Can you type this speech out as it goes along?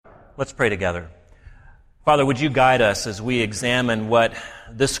Let's pray together. Father, would you guide us as we examine what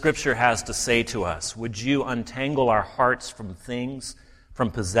this Scripture has to say to us? Would you untangle our hearts from things, from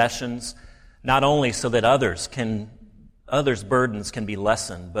possessions, not only so that others' burdens can be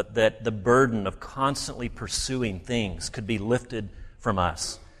lessened, but that the burden of constantly pursuing things could be lifted from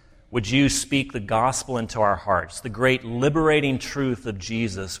us? Would you speak the gospel into our hearts, the great liberating truth of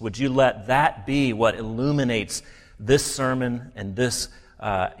Jesus? Would you let that be what illuminates this sermon and this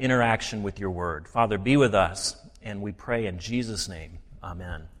interaction with your word? Father, be with us, and we pray in Jesus' name.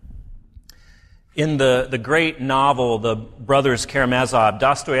 Amen. In the great novel, The Brothers Karamazov,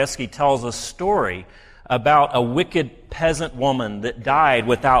 Dostoevsky tells a story about a wicked peasant woman that died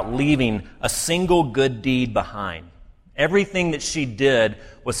without leaving a single good deed behind. Everything that she did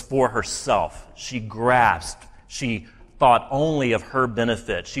was for herself. She grasped. She thought only of her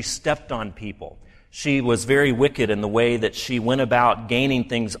benefit. She stepped on people. She was very wicked in the way that she went about gaining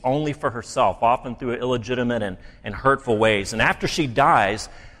things only for herself, often through illegitimate and hurtful ways. And after she dies,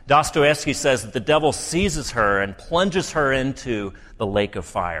 Dostoevsky says that the devil seizes her and plunges her into the lake of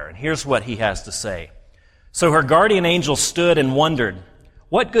fire. And here's what he has to say. So her guardian angel stood and wondered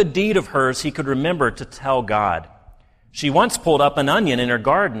what good deed of hers he could remember to tell God. She once pulled up an onion in her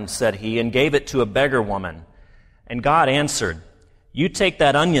garden, said he, and gave it to a beggar woman. And God answered, you take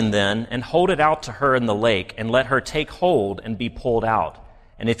that onion then and hold it out to her in the lake and let her take hold and be pulled out.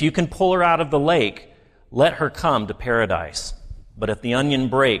 And if you can pull her out of the lake, let her come to paradise. But if the onion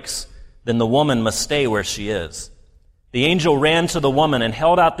breaks, then the woman must stay where she is. The angel ran to the woman and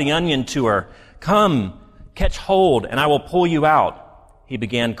held out the onion to her. Come, catch hold, and I will pull you out. He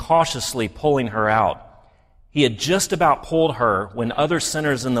began cautiously pulling her out. He had just about pulled her when other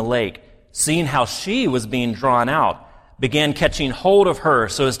sinners in the lake, seeing how she was being drawn out, began catching hold of her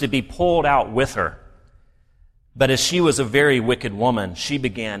so as to be pulled out with her. But as she was a very wicked woman, she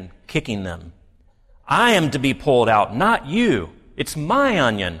began kicking them. I am to be pulled out, not you. It's my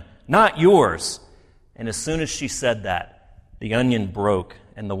onion, not yours. And as soon as she said that, the onion broke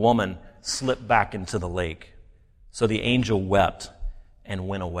and the woman slipped back into the lake. So the angel wept and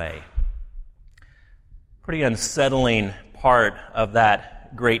went away. Pretty unsettling part of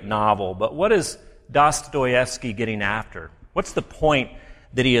that great novel. But what is Dostoevsky getting after? What's the point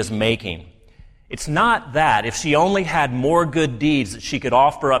that he is making? It's not that if she only had more good deeds that she could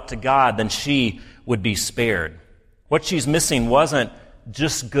offer up to God, then she would be spared. What she's missing wasn't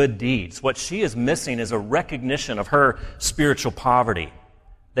just good deeds. What she is missing is a recognition of her spiritual poverty.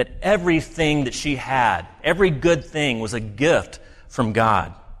 That everything that she had, every good thing was a gift from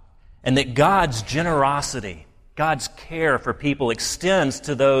God. And that God's generosity, God's care for people extends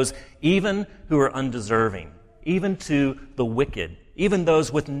to those even who are undeserving, even to the wicked, even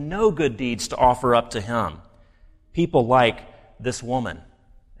those with no good deeds to offer up to Him. People like this woman,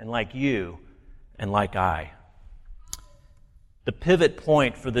 and like you, and like I. The pivot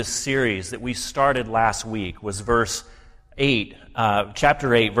point for this series that we started last week was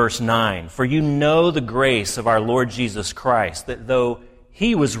chapter 8, verse 9. For you know the grace of our Lord Jesus Christ, that though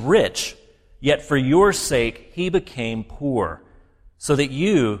He was rich, yet for your sake He became poor, so that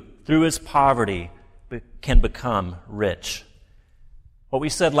you, through His poverty, can become rich. What we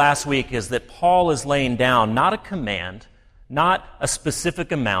said last week is that Paul is laying down not a command, not a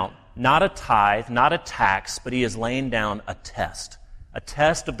specific amount, not a tithe, not a tax, but he is laying down a test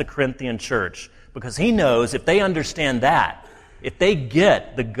of the Corinthian church, because he knows if they understand that, if they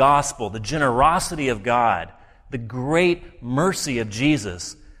get the gospel, the generosity of God, the great mercy of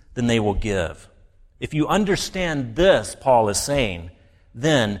Jesus, then they will give. If you understand this, Paul is saying,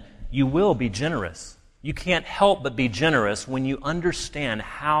 then you will be generous. You can't help but be generous when you understand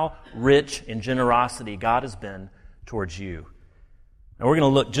how rich in generosity God has been towards you. Now we're going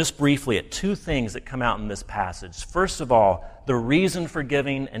to look just briefly at two things that come out in this passage. First of all, the reason for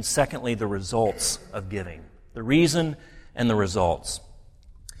giving, and secondly, the results of giving. The reason and the results.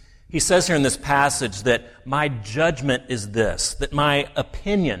 He says here in this passage that my judgment is this, that my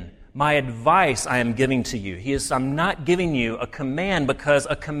opinion, my advice I am giving to you. I'm not giving you a command because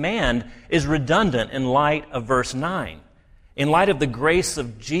a command is redundant in light of verse 9. In light of the grace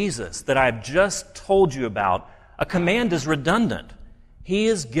of Jesus that I've just told you about, a command is redundant.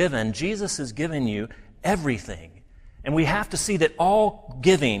 Jesus has given you everything. And we have to see that all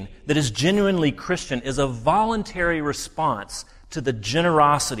giving that is genuinely Christian is a voluntary response to the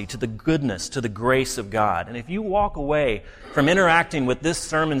generosity, to the goodness, to the grace of God. And if you walk away from interacting with this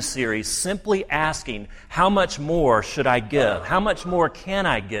sermon series simply asking, how much more should I give? How much more can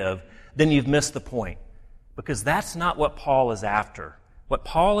I give? Then you've missed the point. Because that's not what Paul is after. What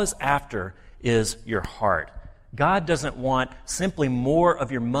Paul is after is your heart. God doesn't want simply more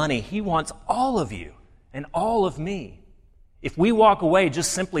of your money. He wants all of you and all of me. If we walk away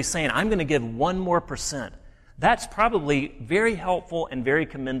just simply saying, I'm going to give 1 more %, that's probably very helpful and very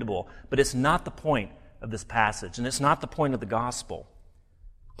commendable, but it's not the point of this passage, and it's not the point of the gospel.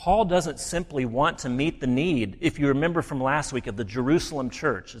 Paul doesn't simply want to meet the need, if you remember from last week, of the Jerusalem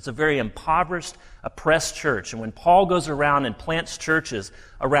church. It's a very impoverished, oppressed church. And when Paul goes around and plants churches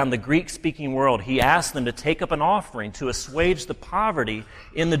around the Greek-speaking world, he asks them to take up an offering to assuage the poverty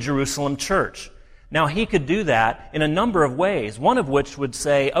in the Jerusalem church. Now, he could do that in a number of ways, one of which would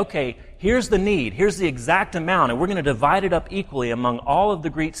say, okay, here's the need, here's the exact amount, and we're going to divide it up equally among all of the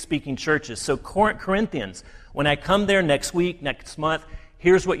Greek-speaking churches. So Corinthians, when I come there next week, next month,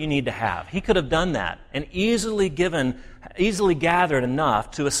 here's what you need to have. He could have done that and easily gathered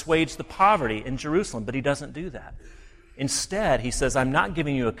enough to assuage the poverty in Jerusalem, but he doesn't do that. Instead, he says, I'm not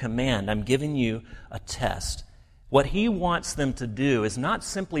giving you a command, I'm giving you a test. What he wants them to do is not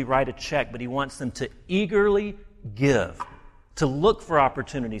simply write a check, but he wants them to eagerly give, to look for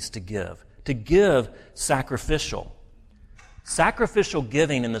opportunities to give sacrificial. Sacrificial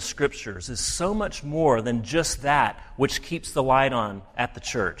giving in the Scriptures is so much more than just that which keeps the light on at the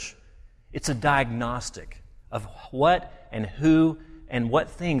church. It's a diagnostic of what and who and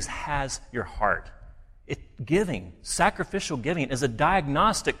what things has your heart. Sacrificial giving is a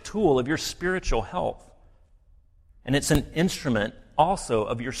diagnostic tool of your spiritual health. And it's an instrument also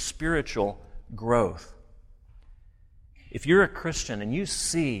of your spiritual growth. If you're a Christian and you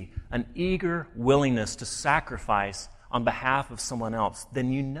see an eager willingness to sacrifice on behalf of someone else,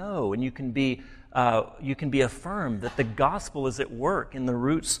 then you know and you can be affirmed that the gospel is at work in the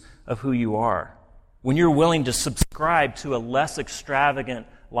roots of who you are. When you're willing to subscribe to a less extravagant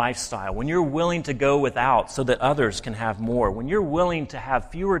lifestyle, when you're willing to go without so that others can have more, when you're willing to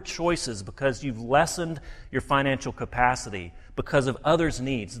have fewer choices because you've lessened your financial capacity because of others'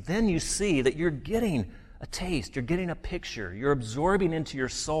 needs, then you see that you're getting a taste, you're getting a picture, you're absorbing into your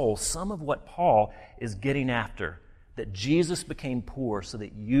soul some of what Paul is getting after, that Jesus became poor so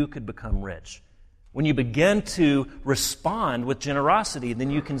that you could become rich. When you begin to respond with generosity,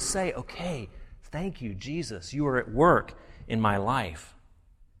 then you can say, okay, thank you, Jesus, you are at work in my life.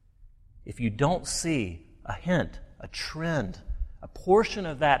 If you don't see a hint, a trend, a portion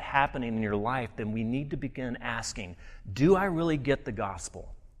of that happening in your life, then we need to begin asking, do I really get the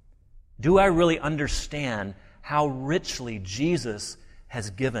gospel? Do I really understand how richly Jesus has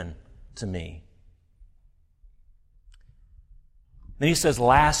given to me? Then he says,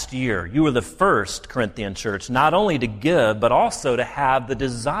 last year, you were the first Corinthian church not only to give, but also to have the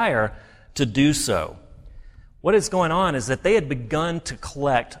desire to do so. What is going on is that they had begun to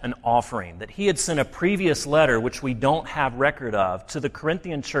collect an offering, that he had sent a previous letter, which we don't have record of, to the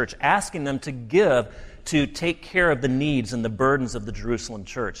Corinthian church, asking them to give to take care of the needs and the burdens of the Jerusalem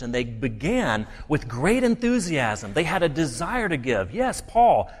church. And they began with great enthusiasm. They had a desire to give. Yes,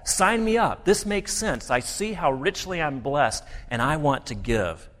 Paul, sign me up. This makes sense. I see how richly I'm blessed, and I want to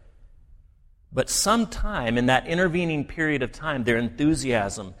give. But sometime in that intervening period of time, their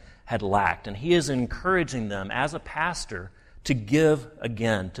enthusiasm had lacked, and he is encouraging them as a pastor to give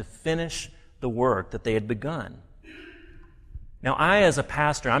again, to finish the work that they had begun. Now, I, as a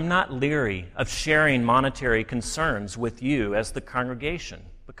pastor, I'm not leery of sharing monetary concerns with you as the congregation,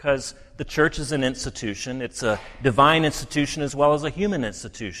 because the church is an institution. It's a divine institution as well as a human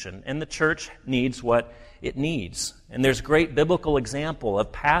institution, and the church needs what it needs. And there's great biblical example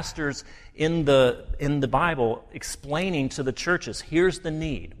of pastors in the Bible explaining to the churches, here's the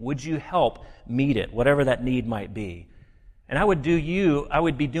need. Would you help meet it, whatever that need might be? And I would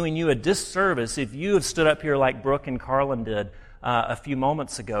be doing you a disservice if you had stood up here like Brooke and Carlin did a few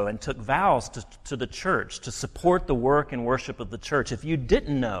moments ago and took vows to the church to support the work and worship of the church. If you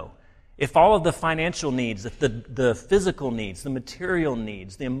didn't know, if all of the financial needs, if the physical needs, the material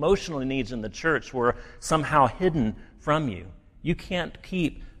needs, the emotional needs in the church were somehow hidden from you, you can't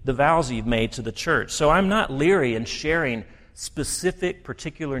keep the vows you've made to the church. So I'm not leery in sharing specific,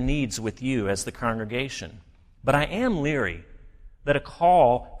 particular needs with you as the congregation. But I am leery that a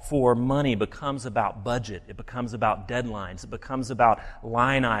call for money becomes about budget, it becomes about deadlines, it becomes about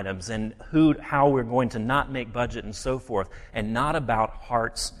line items and how we're going to not make budget and so forth, and not about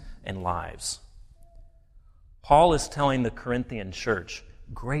hearts and lives. Paul is telling the Corinthian church,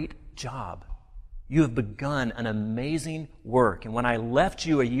 great job. You have begun an amazing work. And when I left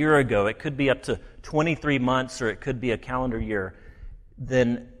you a year ago, it could be up to 23 months or it could be a calendar year,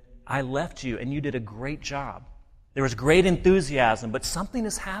 then I left you and you did a great job. There was great enthusiasm, but something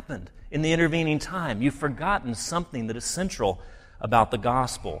has happened in the intervening time. You've forgotten something that is central about the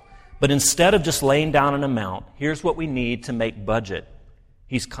gospel. But instead of just laying down an amount, here's what we need to make budget.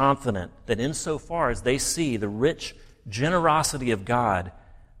 He's confident that insofar as they see the rich generosity of God,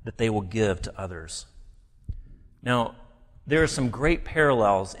 that they will give to others. Now, there are some great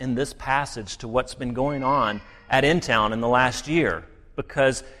parallels in this passage to what's been going on at InTown in the last year,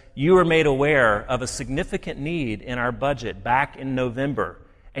 because you were made aware of a significant need in our budget back in November,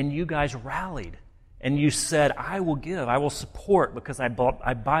 and you guys rallied, and you said, I will give, I will support, because I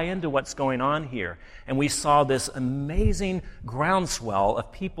buy into what's going on here. And we saw this amazing groundswell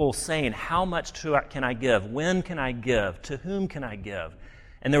of people saying, how much can I give? When can I give? To whom can I give?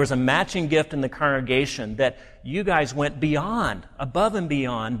 And there was a matching gift in the congregation that you guys went beyond, above and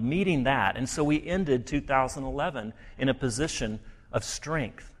beyond, meeting that. And so we ended 2011 in a position of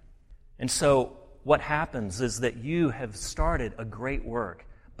strength. And so what happens is that you have started a great work,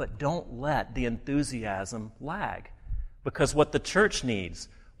 but don't let the enthusiasm lag. Because what the church needs,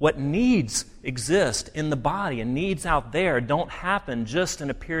 what needs exist in the body and needs out there don't happen just in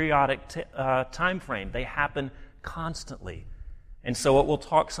a periodic time frame. They happen constantly. And so what we'll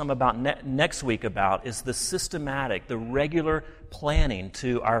talk some about next week about is the systematic, the regular planning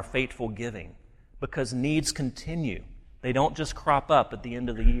to our faithful giving. Because needs continue. They don't just crop up at the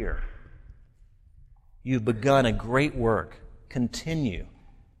end of the year. You've begun a great work. Continue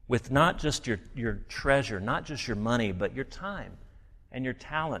with not just your treasure, not just your money, but your time and your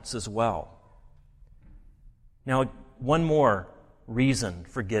talents as well. Now, one more reason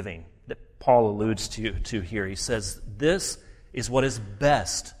for giving that Paul alludes to here. He says, this is what is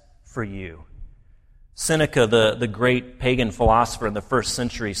best for you. Seneca, the great pagan philosopher in the first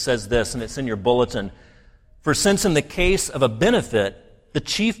century, says this, and it's in your bulletin. For since in the case of a benefit, the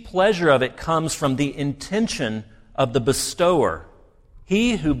chief pleasure of it comes from the intention of the bestower.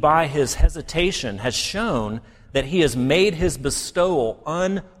 He who by his hesitation has shown that he has made his bestowal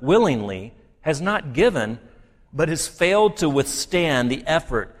unwillingly has not given, but has failed to withstand the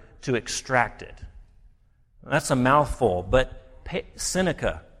effort to extract it. That's a mouthful, but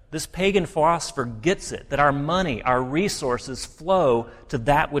Seneca, this pagan philosopher, gets it, that our money, our resources flow to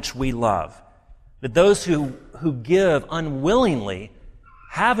that which we love. That those who give unwillingly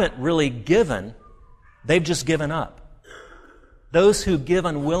haven't really given, they've just given up. Those who give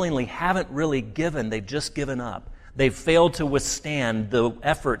unwillingly haven't really given, they've just given up. They've failed to withstand the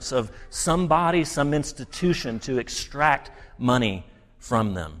efforts of somebody, some institution to extract money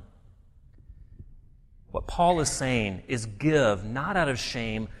from them. What Paul is saying is give not out of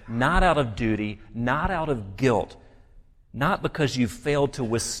shame, not out of duty, not out of guilt, not because you've failed to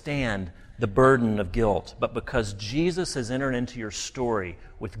withstand the burden of guilt, but because Jesus has entered into your story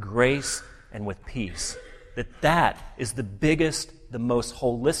with grace and with peace. That is the biggest, the most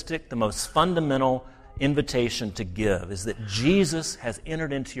holistic, the most fundamental invitation to give, is that Jesus has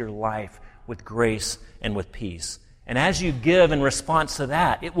entered into your life with grace and with peace. And as you give in response to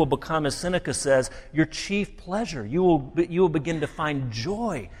that, it will become, as Seneca says, your chief pleasure. You will begin to find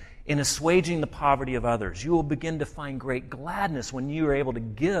joy in assuaging the poverty of others. You will begin to find great gladness when you are able to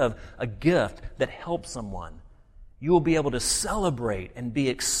give a gift that helps someone. You will be able to celebrate and be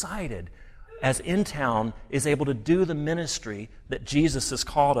excited as InTown is able to do the ministry that Jesus has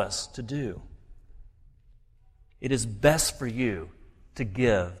called us to do. It is best for you to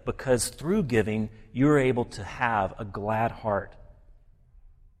give, because through giving, you're able to have a glad heart.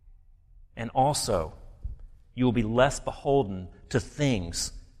 And also, you will be less beholden to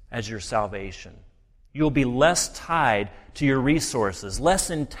things as your salvation. You will be less tied to your resources, less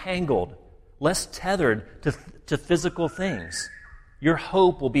entangled, less tethered to physical things. Your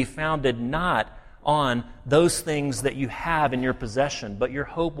hope will be founded not on those things that you have in your possession, but your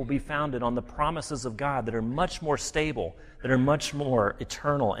hope will be founded on the promises of God that are much more stable, that are much more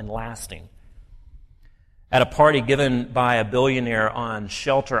eternal and lasting. At a party given by a billionaire on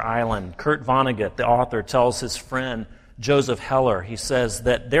Shelter Island, Kurt Vonnegut, the author, tells his friend Joseph Heller, he says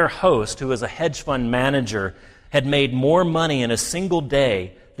that their host, who is a hedge fund manager, had made more money in a single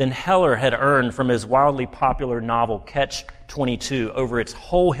day than Heller had earned from his wildly popular novel Catch-22 over its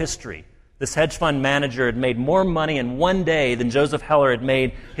whole history. This hedge fund manager had made more money in one day than Joseph Heller had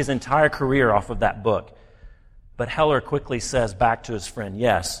made his entire career off of that book. But Heller quickly says back to his friend,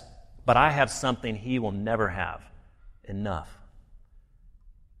 yes, but I have something he will never have, enough.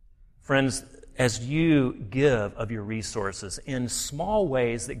 Friends, as you give of your resources in small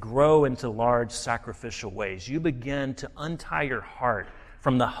ways that grow into large sacrificial ways, you begin to untie your heart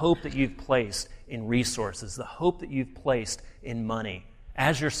from the hope that you've placed in resources, the hope that you've placed in money,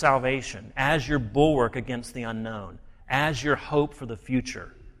 as your salvation, as your bulwark against the unknown, as your hope for the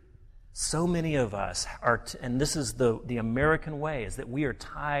future. So many of us are, and this is the American way, is that we are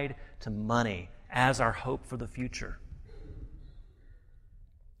tied to money as our hope for the future.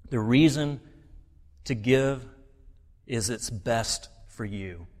 The reason to give is it's best for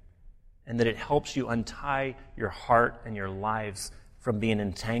you, and that it helps you untie your heart and your lives from being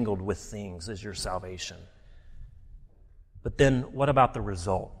entangled with things as your salvation. But then what about the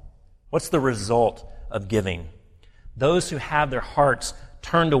result? What's the result of giving? Those who have their hearts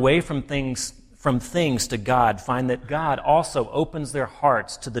turned away from things to God find that God also opens their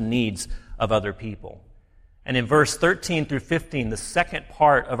hearts to the needs of other people. And in verse 13 through 15, the second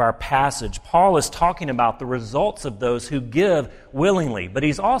part of our passage, Paul is talking about the results of those who give willingly, but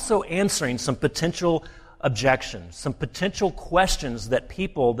he's also answering some potential objections, some potential questions that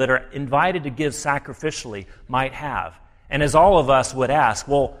people that are invited to give sacrificially might have. And as all of us would ask,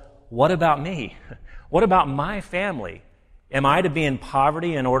 well, what about me? What about my family? Am I to be in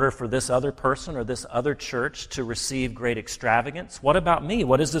poverty in order for this other person or this other church to receive great extravagance? What about me?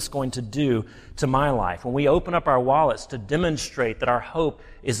 What is this going to do to my life? When we open up our wallets to demonstrate that our hope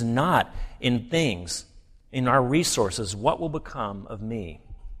is not in things, in our resources, what will become of me?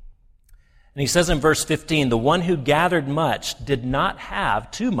 And he says in verse 15, the one who gathered much did not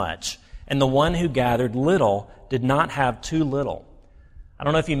have too much, and the one who gathered little did not have too little. I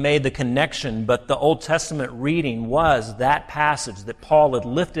don't know if you made the connection, but the Old Testament reading was that passage that Paul had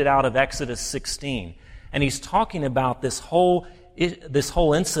lifted out of Exodus 16. And he's talking about this whole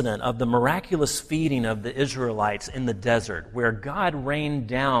incident of the miraculous feeding of the Israelites in the desert, where God rained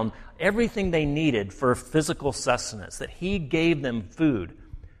down everything they needed for physical sustenance, that he gave them food.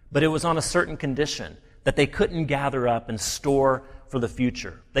 But it was on a certain condition, that they couldn't gather up and store for the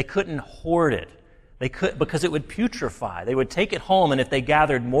future. They couldn't hoard it. Because it would putrefy. They would take it home, and if they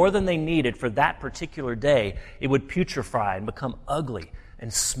gathered more than they needed for that particular day, it would putrefy and become ugly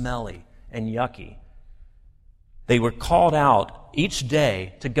and smelly and yucky. They were called out each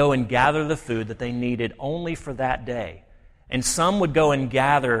day to go and gather the food that they needed only for that day. And some would go and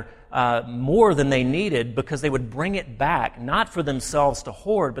gather more than they needed because they would bring it back, not for themselves to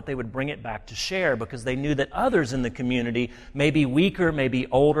hoard, but they would bring it back to share because they knew that others in the community may be weaker, may be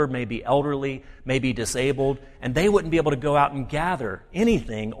older, may be elderly, may be disabled, and they wouldn't be able to go out and gather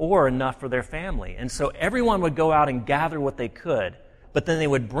anything or enough for their family. And so everyone would go out and gather what they could, but then they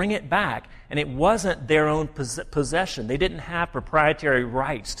would bring it back, and it wasn't their own possession. They didn't have proprietary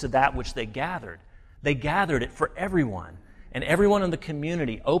rights to that which they gathered. They gathered it for everyone. And everyone in the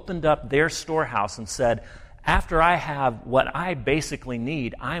community opened up their storehouse and said, after I have what I basically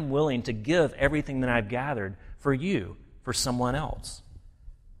need, I'm willing to give everything that I've gathered for you, for someone else.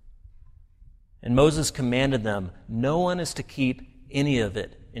 And Moses commanded them, no one is to keep any of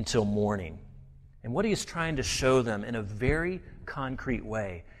it until morning. And what he is trying to show them in a very concrete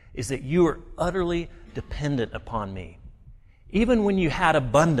way is that you are utterly dependent upon me. Even when you had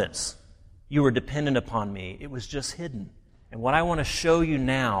abundance, you were dependent upon me. It was just hidden. And what I want to show you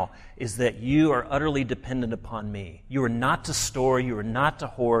now is that you are utterly dependent upon me. You are not to store, you are not to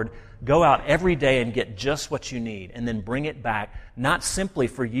hoard. Go out every day and get just what you need and then bring it back, not simply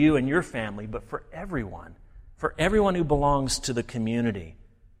for you and your family, but for everyone who belongs to the community.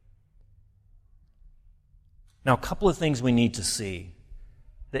 Now, a couple of things we need to see.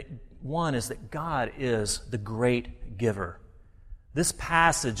 One is that God is the great giver. This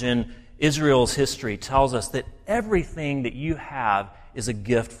passage in Israel's history tells us that everything that you have is a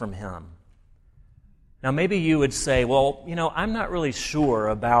gift from Him. Now, maybe you would say, well, I'm not really sure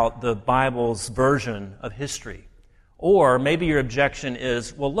about the Bible's version of history. Or maybe your objection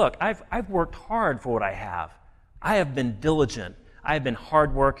is, well, look, I've worked hard for what I have. I have been diligent. I have been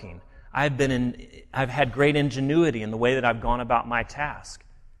hardworking. I've had great ingenuity in the way that I've gone about my task.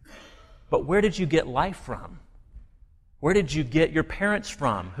 But where did you get life from? Where did you get your parents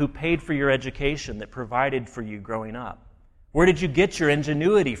from who paid for your education, that provided for you growing up? Where did you get your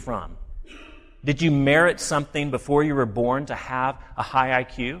ingenuity from? Did you merit something before you were born to have a high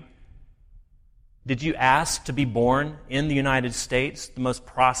IQ? Did you ask to be born in the United States, the most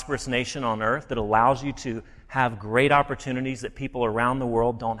prosperous nation on earth that allows you to have great opportunities that people around the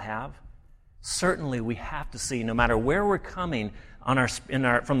world don't have? Certainly we have to see, no matter where we're coming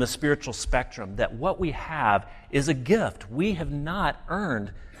from the spiritual spectrum, that what we have is a gift. We have not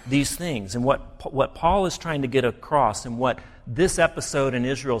earned these things. And what Paul is trying to get across, and what this episode in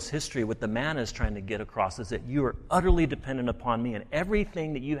Israel's history with the manna is trying to get across, is that you are utterly dependent upon me, and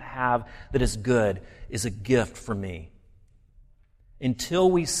everything that you have that is good is a gift from me. Until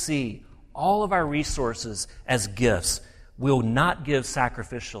we see all of our resources as gifts, we'll not give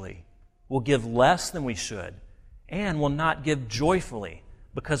sacrificially. We'll give less than we should, and will not give joyfully,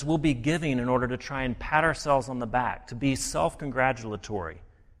 because we'll be giving in order to try and pat ourselves on the back, to be self-congratulatory.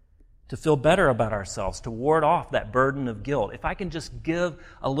 to feel better about ourselves, to ward off that burden of guilt. If I can just give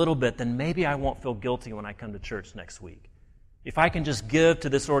a little bit, then maybe I won't feel guilty when I come to church next week. If I can just give to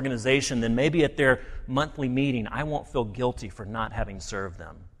this organization, then maybe at their monthly meeting, I won't feel guilty for not having served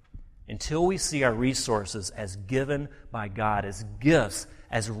them. Until we see our resources as given by God, as gifts,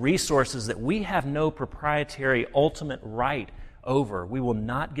 as resources that we have no proprietary ultimate right over, we will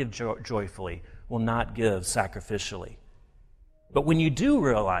not give joyfully, will not give sacrificially. But when you do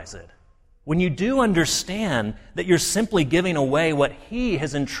realize it, when you do understand that you're simply giving away what He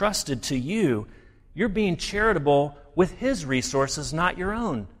has entrusted to you, you're being charitable with His resources, not your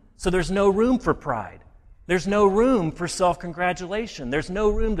own. So there's no room for pride. There's no room for self-congratulation. There's no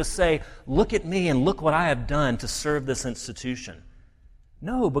room to say, look at me and look what I have done to serve this institution.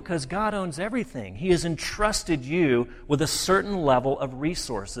 No, because God owns everything. He has entrusted you with a certain level of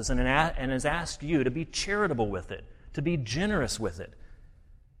resources and has asked you to be charitable with it, to be generous with it.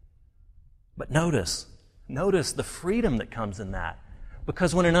 But notice the freedom that comes in that.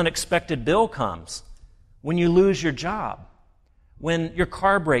 Because when an unexpected bill comes, when you lose your job, when your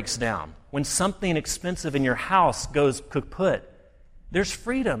car breaks down, when something expensive in your house goes kaput, there's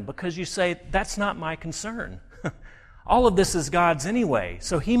freedom because you say, that's not my concern. All of this is God's anyway,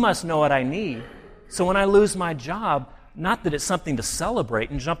 so He must know what I need. So when I lose my job, not that it's something to celebrate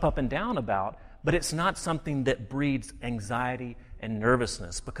and jump up and down about, but it's not something that breeds anxiety and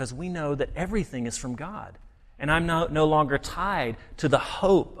nervousness because we know that everything is from God. And I'm no longer tied to the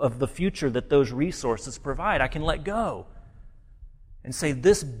hope of the future that those resources provide. I can let go and say,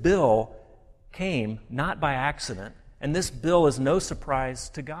 this bill came not by accident, and this bill is no surprise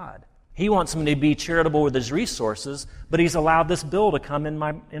to God. He wants me to be charitable with His resources, but He's allowed this bill to come in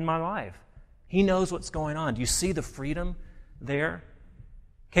my life. He knows what's going on. Do you see the freedom there?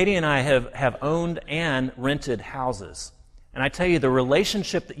 Katie and I have owned and rented houses. And I tell you, the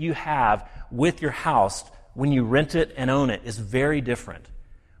relationship that you have with your house when you rent it and own it is very different.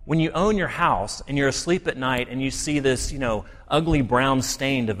 When you own your house and you're asleep at night and you see this, ugly brown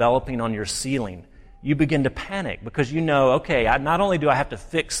stain developing on your ceiling, you begin to panic because you know, okay, not only do I have to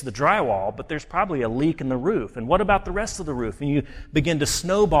fix the drywall, but there's probably a leak in the roof. And what about the rest of the roof? And you begin to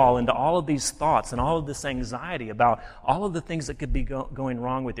snowball into all of these thoughts and all of this anxiety about all of the things that could be going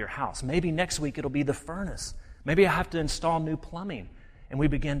wrong with your house. Maybe next week it'll be the furnace. Maybe I have to install new plumbing. And we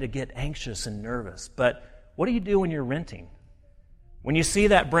begin to get anxious and nervous. But what do you do when you're renting? When you see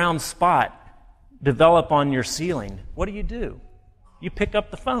that brown spot develop on your ceiling, what do? You pick up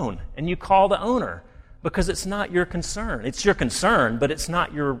the phone and you call the owner because it's not your concern. It's your concern, but it's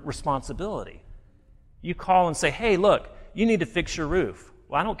not your responsibility. You call and say, hey, look, you need to fix your roof.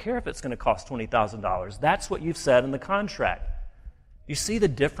 Well, I don't care if it's going to cost $20,000. That's what you've said in the contract. You see the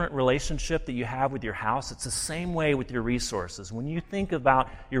different relationship that you have with your house? It's the same way with your resources. When you think about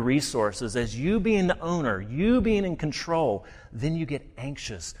your resources as you being the owner, you being in control, then you get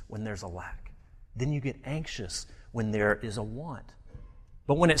anxious when there's a lack. Then you get anxious when there is a want.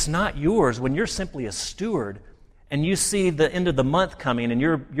 But when it's not yours, when you're simply a steward and you see the end of the month coming and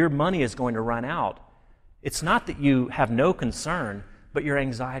your money is going to run out, it's not that you have no concern, but your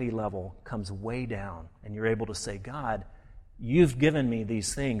anxiety level comes way down and you're able to say, God, you've given me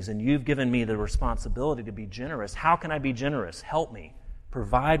these things and you've given me the responsibility to be generous. How can I be generous? Help me.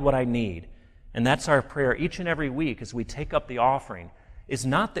 Provide what I need. And that's our prayer each and every week as we take up the offering. Is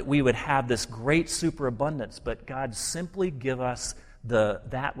not that we would have this great superabundance, but God, simply give us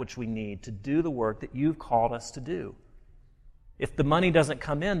that which we need to do the work that you've called us to do. If the money doesn't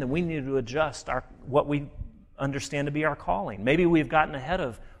come in, then we need to adjust what we understand to be our calling. Maybe we've gotten ahead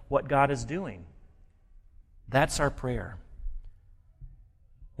of what God is doing. That's our prayer.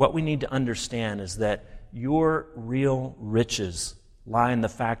 What we need to understand is that your real riches lie in the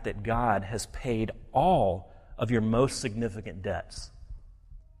fact that God has paid all of your most significant debts.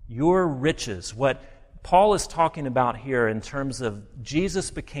 Your riches, what Paul is talking about here in terms of Jesus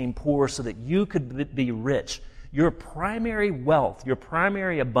became poor so that you could be rich. Your primary wealth, your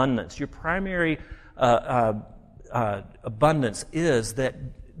primary abundance, your primary abundance is that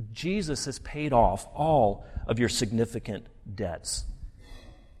Jesus has paid off all of your significant debts.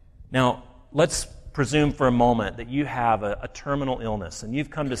 Now, let's presume for a moment that you have a terminal illness and you've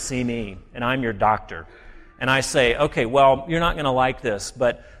come to see me and I'm your doctor. And I say, okay, well, you're not going to like this,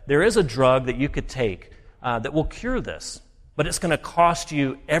 but there is a drug that you could take that will cure this, but it's going to cost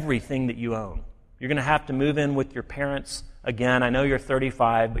you everything that you own. You're going to have to move in with your parents again. I know you're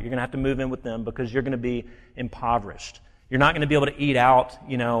 35, but you're going to have to move in with them because you're going to be impoverished. You're not going to be able to eat out,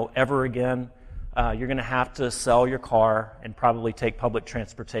 ever again. You're going to have to sell your car and probably take public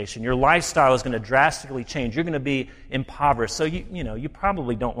transportation. Your lifestyle is going to drastically change. You're going to be impoverished. So you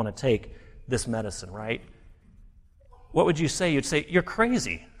probably don't want to take this medicine, right? What would you say? You'd say, you're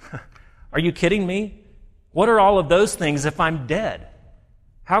crazy. Are you kidding me? What are all of those things if I'm dead?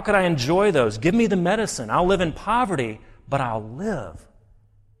 How could I enjoy those? Give me the medicine. I'll live in poverty, but I'll live.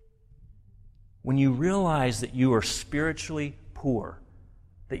 When you realize that you are spiritually poor,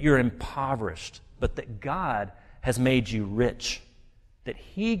 that you're impoverished, but that God has made you rich, that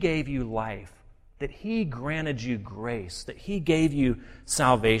He gave you life, that He granted you grace, that He gave you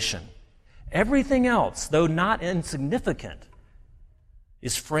salvation. Everything else, though not insignificant,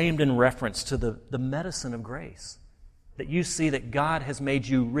 is framed in reference to the medicine of grace. That you see that God has made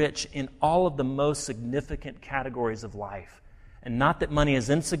you rich in all of the most significant categories of life. And not that money is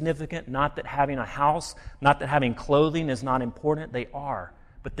insignificant, not that having a house, not that having clothing is not important. They are.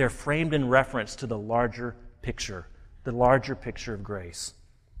 But they're framed in reference to the larger picture of grace.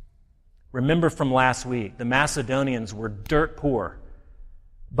 Remember from last week, the Macedonians were dirt poor.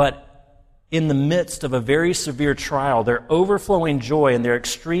 But in the midst of a very severe trial, their overflowing joy and their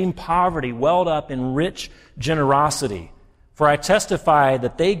extreme poverty welled up in rich generosity. For I testify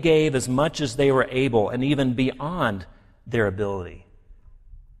that they gave as much as they were able, and even beyond their ability.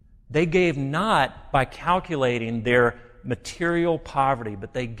 They gave not by calculating their material poverty,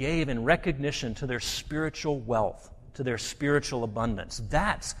 but they gave in recognition to their spiritual wealth, to their spiritual abundance.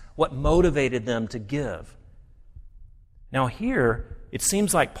 That's what motivated them to give. Now here, it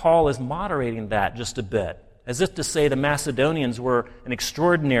seems like Paul is moderating that just a bit, as if to say the Macedonians were an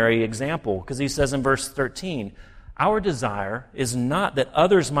extraordinary example, because he says in verse 13, "Our desire is not that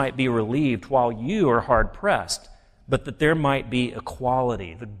others might be relieved while you are hard-pressed, but that there might be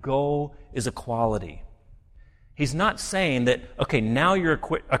equality." The goal is equality. He's not saying that, okay, now you're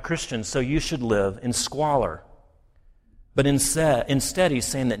a Christian, so you should live in squalor. But instead, he's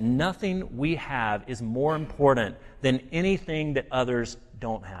saying that nothing we have is more important than anything that others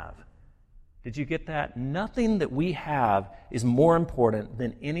don't have. Did you get that? Nothing that we have is more important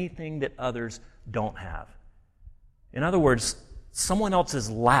than anything that others don't have. In other words, someone else's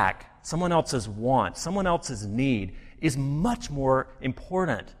lack, someone else's want, someone else's need is much more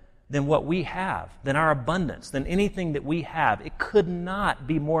important than what we have, than our abundance, than anything that we have. It could not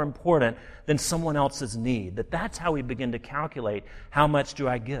be more important than someone else's need. That's how we begin to calculate, how much do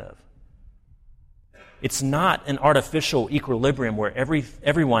I give? It's not an artificial equilibrium where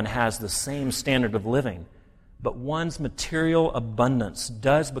everyone has the same standard of living, but one's material abundance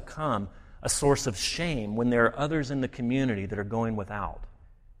does become a source of shame when there are others in the community that are going without.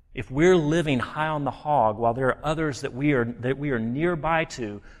 If we're living high on the hog while there are others that we are nearby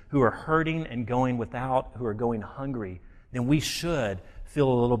to who are hurting and going without, who are going hungry, then we should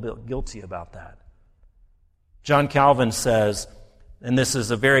feel a little bit guilty about that. John Calvin says, and this is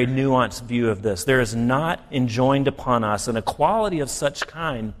a very nuanced view of this, "There is not enjoined upon us an equality of such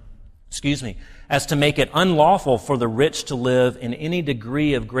kind, as to make it unlawful for the rich to live in any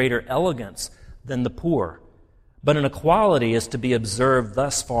degree of greater elegance than the poor. But an equality is to be observed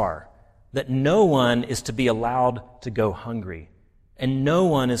thus far, that no one is to be allowed to go hungry, and no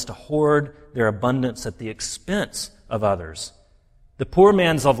one is to hoard their abundance at the expense of others. The poor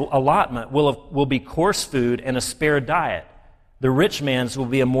man's allotment will be coarse food and a spare diet. The rich man's will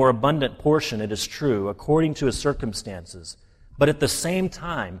be a more abundant portion, it is true, according to his circumstances, but at the same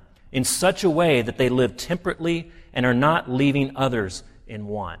time, in such a way that they live temperately and are not leaving others in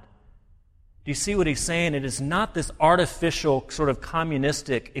want." Do you see what he's saying? It is not this artificial sort of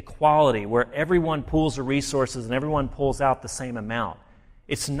communistic equality where everyone pools the resources and everyone pulls out the same amount.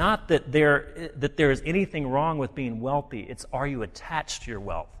 It's not that there is anything wrong with being wealthy. It's, are you attached to your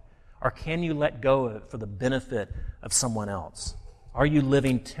wealth? Or can you let go of it for the benefit of someone else? Are you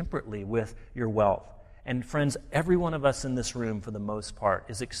living temperately with your wealth? And friends, every one of us in this room, for the most part,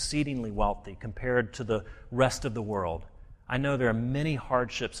 is exceedingly wealthy compared to the rest of the world. I know there are many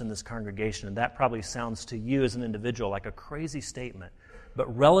hardships in this congregation, and that probably sounds to you as an individual like a crazy statement.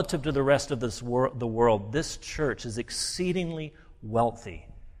 But relative to the rest of the world, this church is exceedingly wealthy.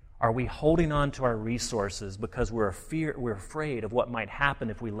 Are we holding on to our resources because we're afraid of what might happen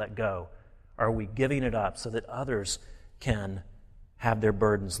if we let go? Or are we giving it up so that others can have their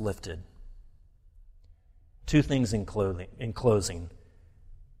burdens lifted? Two things in closing.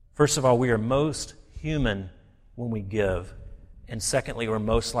 First of all, we are most human when we give. And secondly, we're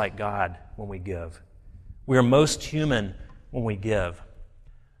most like God when we give. We are most human when we give.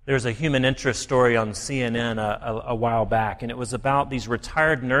 There's a human interest story on CNN a while back, and it was about these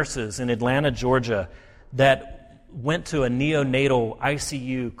retired nurses in Atlanta, Georgia, that went to a neonatal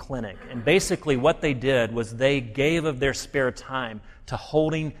ICU clinic. And basically what they did was they gave of their spare time to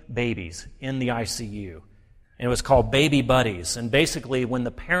holding babies in the ICU. And it was called Baby Buddies. And basically when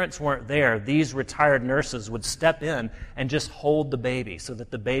the parents weren't there, these retired nurses would step in and just hold the baby so that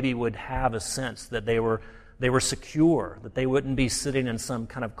the baby would have a sense that they were secure, that they wouldn't be sitting in some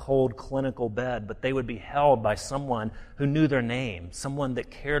kind of cold clinical bed, but they would be held by someone who knew their name, someone that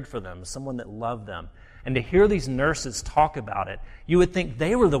cared for them, someone that loved them. And to hear these nurses talk about it, you would think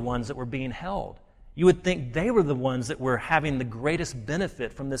they were the ones that were being held. You would think they were the ones that were having the greatest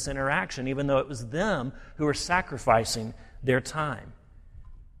benefit from this interaction, even though it was them who were sacrificing their time.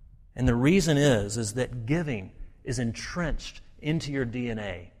 And the reason is that giving is entrenched into your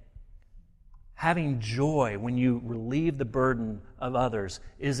DNA. Having joy when you relieve the burden of others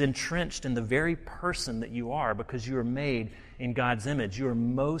is entrenched in the very person that you are, because you are made in God's image. You are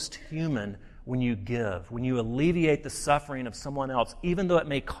most human when you give, when you alleviate the suffering of someone else, even though it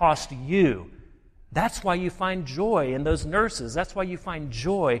may cost you. That's why you find joy in those nurses. That's why you find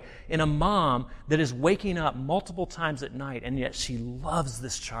joy in a mom that is waking up multiple times at night, and yet she loves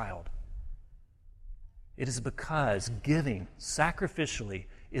this child. It is because giving sacrificially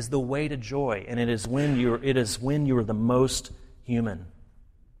is the way to joy, and it is when you are the most human.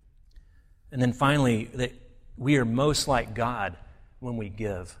 And then finally, that we are most like God when we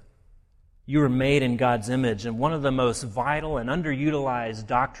give. You are made in God's image, and one of the most vital and underutilized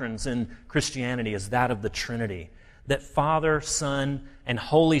doctrines in Christianity is that of the Trinity. That Father, Son, and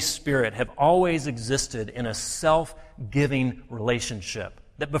Holy Spirit have always existed in a self-giving relationship.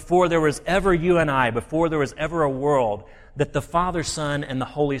 That before there was ever you and I, before there was ever a world, that the Father, Son, and the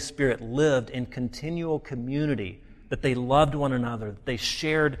Holy Spirit lived in continual community, that they loved one another, that they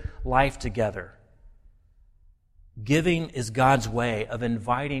shared life together. Giving is God's way of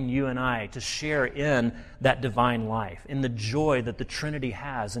inviting you and I to share in that divine life, in the joy that the Trinity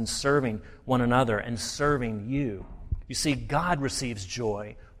has in serving one another and serving you. You see, God receives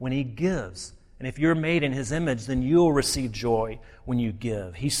joy when He gives. And if you're made in His image, then you'll receive joy when you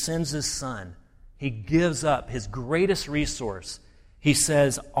give. He sends His Son. He gives up His greatest resource. He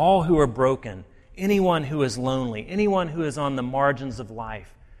says, all who are broken, anyone who is lonely, anyone who is on the margins of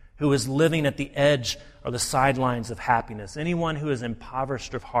life, who is living at the edge or the sidelines of happiness, anyone who is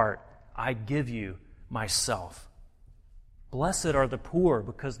impoverished of heart, I give you myself. Blessed are the poor,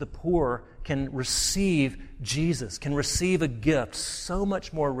 because the poor can receive Jesus, can receive a gift so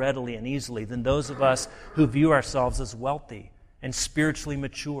much more readily and easily than those of us who view ourselves as wealthy and spiritually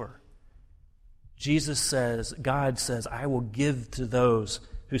mature. Jesus says, God says, I will give to those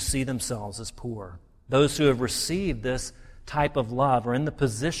who see themselves as poor. Those who have received this type of love are in the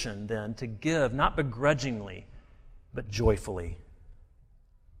position then to give, not begrudgingly, but joyfully.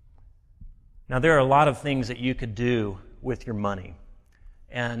 Now, there are a lot of things that you could do with your money.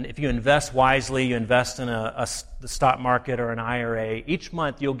 And if you invest wisely, you invest in the stock market or an IRA, each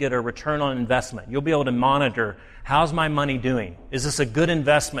month you'll get a return on investment. You'll be able to monitor, how's my money doing? Is this a good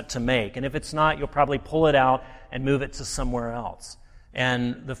investment to make? And if it's not, you'll probably pull it out and move it to somewhere else.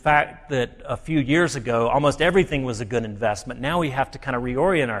 And the fact that a few years ago, almost everything was a good investment, now we have to kind of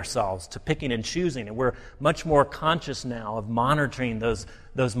reorient ourselves to picking and choosing. And we're much more conscious now of monitoring those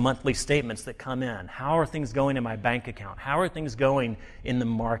monthly statements that come in. How are things going in my bank account? How are things going in the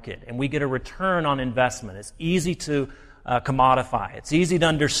market? And we get a return on investment. It's easy to commodify. It's easy to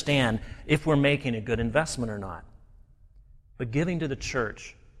understand if we're making a good investment or not. But giving to the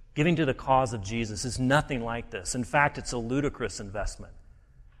church, giving to the cause of Jesus is nothing like this. In fact, it's a ludicrous investment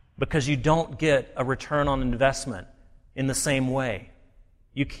because you don't get a return on investment in the same way.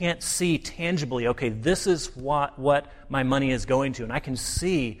 You can't see tangibly, okay, this is what my money is going to, and I can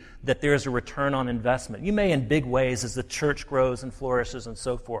see that there is a return on investment. You may in big ways as the church grows and flourishes and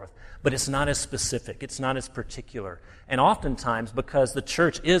so forth, but it's not as specific, it's not as particular. And oftentimes, because the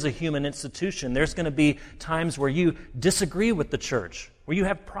church is a human institution, there's going to be times where you disagree with the church, where you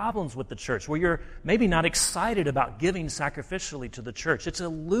have problems with the church, where you're maybe not excited about giving sacrificially to the church. It's a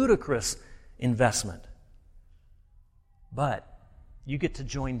ludicrous investment. But you get to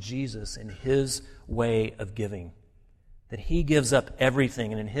join Jesus in His way of giving. That He gives up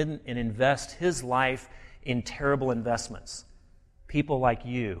everything and invests His life in terrible investments. People like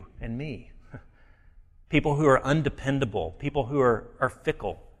you and me. People who are undependable. People who are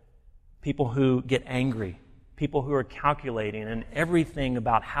fickle. People who get angry. People who are calculating and everything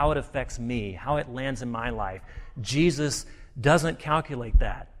about how it affects me, how it lands in my life. Jesus doesn't calculate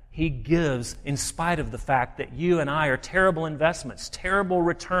that. He gives in spite of the fact that you and I are terrible investments, terrible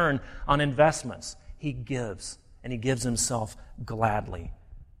return on investments. He gives, and He gives Himself gladly.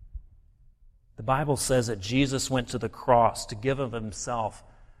 The Bible says that Jesus went to the cross to give of himself,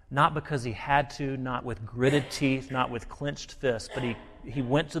 not because he had to, not with gritted teeth, not with clenched fists, but he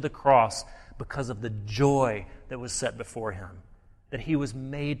went to the cross because of the joy that was set before him, that he was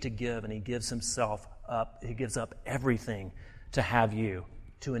made to give, and he gives himself up. He gives up everything to have you,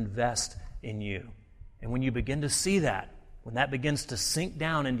 to invest in you. And when you begin to see that, when that begins to sink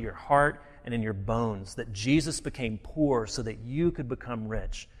down into your heart and in your bones, that Jesus became poor so that you could become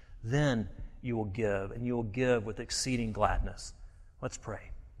rich, then you will give, and you will give with exceeding gladness. Let's pray.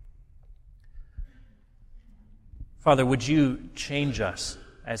 Father, would you change us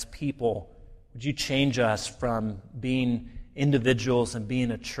as people? Would you change us from being individuals and being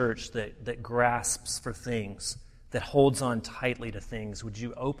a church that grasps for things, that holds on tightly to things? Would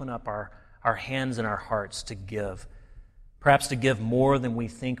you open up our hands and our hearts to give? Perhaps to give more than we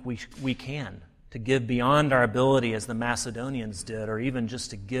think we can, to give beyond our ability as the Macedonians did, or even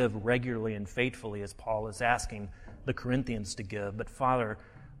just to give regularly and faithfully as Paul is asking the Corinthians to give. But Father,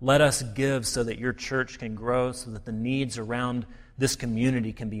 let us give so that your church can grow, so that the needs around this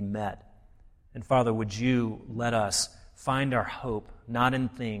community can be met. And Father, would you let us find our hope, not in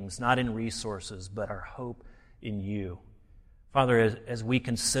things, not in resources, but our hope in you. Father, as we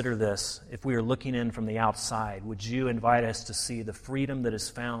consider this, if we are looking in from the outside, would you invite us to see the freedom that is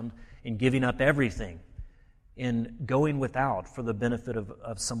found in giving up everything, in going without for the benefit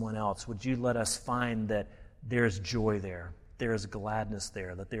of someone else? Would you let us find that there is joy there, there is gladness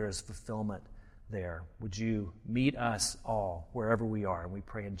there, that there is fulfillment there? Would you meet us all wherever we are? And we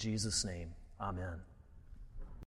pray in Jesus' name. Amen.